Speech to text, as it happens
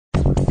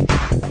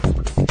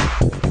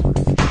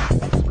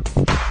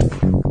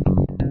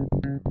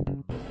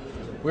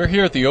We're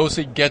here at the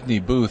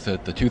ZGedney booth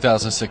at the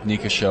 2006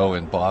 NECA show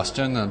in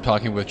Boston. I'm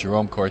talking with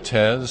Jerome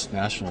Cortez,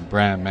 National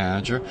Brand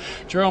Manager.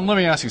 Jerome, let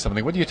me ask you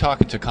something. What are you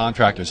talking to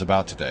contractors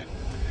about today?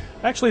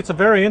 Actually, it's a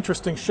very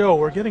interesting show.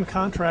 We're getting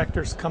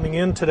contractors coming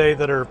in today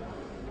that are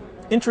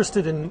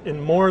interested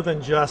in more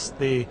than just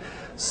the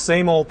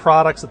same old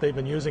products that they've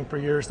been using for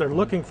years. They're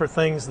looking for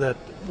things that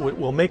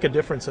will make a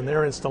difference in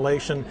their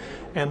installation.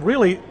 And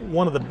really,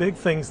 one of the big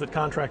things that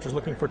contractors are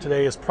looking for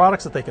today is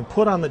products that they can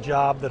put on the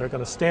job that are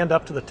going to stand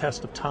up to the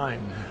test of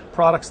time.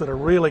 Products that are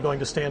really going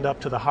to stand up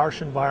to the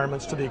harsh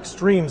environments, to the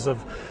extremes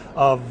of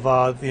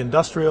the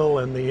industrial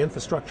and the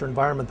infrastructure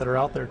environment that are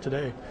out there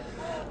today.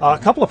 A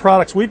couple of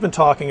products we've been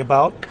talking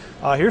about.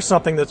 Here's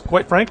something that's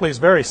quite frankly is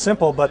very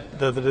simple, but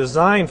the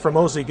design from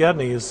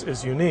ZGedney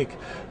is unique.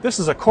 This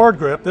is a cord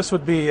grip. This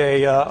would be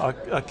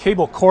a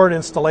cable cord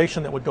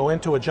installation that would go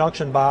into a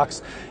junction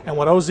box. And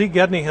what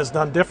ZGedney has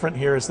done different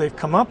here is they've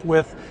come up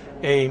with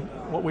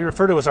what we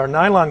refer to as our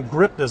nylon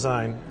grip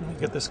design.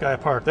 Get this guy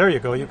apart. There you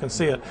go. You can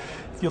see it.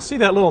 You'll see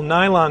that little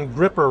nylon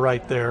gripper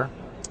right there.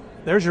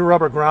 There's your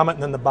rubber grommet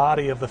and then the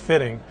body of the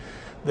fitting.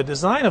 The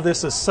design of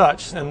this is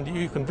such, and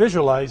you can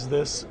visualize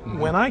this,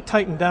 when I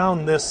tighten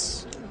down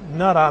this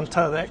nut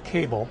onto that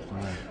cable,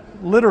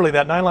 literally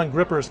that nylon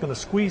gripper is going to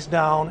squeeze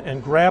down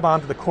and grab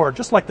onto the cord,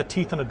 just like the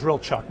teeth in a drill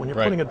chuck. When you're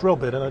putting a drill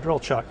bit in a drill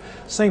chuck,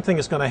 same thing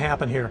is going to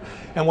happen here.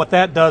 And what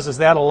that does is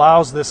that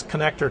allows this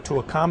connector to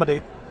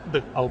accommodate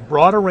a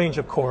broader range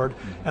of cord,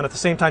 and at the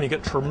same time you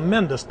get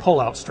tremendous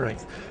pull-out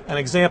strength. An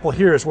example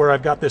here is where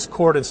I've got this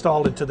cord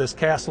installed into this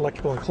cast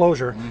electrical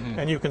enclosure,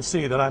 and you can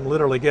see that I'm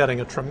literally getting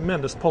a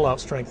tremendous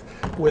pull-out strength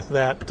with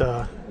that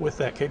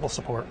cable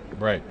support.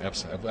 Right,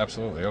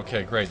 absolutely.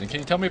 Okay, great. And can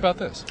you tell me about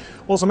this?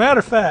 Well, as a matter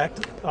of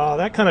fact,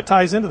 that kind of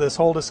ties into this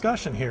whole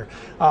discussion here.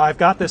 I've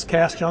got this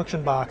cast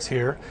junction box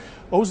here.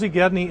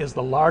 ZGedney is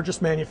the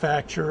largest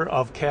manufacturer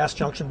of cast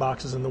junction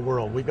boxes in the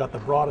world. We've got the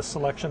broadest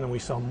selection, and we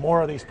sell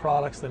more of these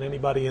products than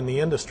anybody in the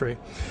industry.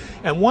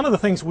 And one of the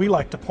things we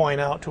like to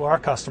point out to our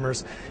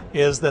customers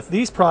is that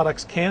these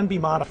products can be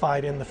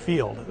modified in the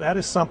field. That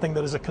is something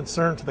that is a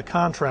concern to the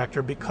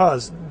contractor,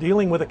 because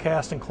dealing with a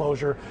cast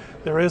enclosure,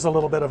 there is a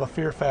little bit of a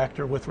fear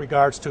factor with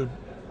regards to,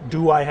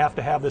 do I have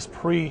to have this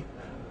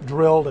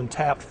pre-drilled and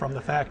tapped from the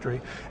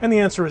factory? And the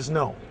answer is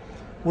no.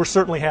 We're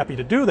certainly happy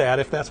to do that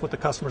if that's what the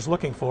customer's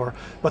looking for,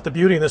 but the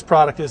beauty of this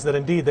product is that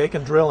indeed they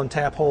can drill and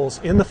tap holes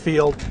in the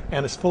field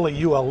and is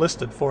fully UL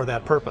listed for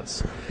that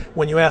purpose.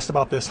 When you asked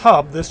about this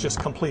hub, this just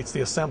completes the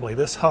assembly.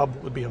 This hub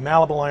would be a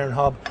malleable iron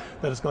hub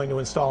that is going to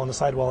install on the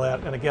sidewall,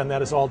 and again,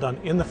 that is all done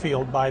in the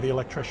field by the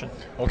electrician.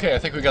 Okay, I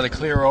think we got a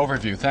clear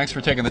overview. Thanks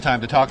for taking the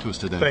time to talk to us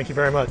today. Thank you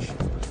very much.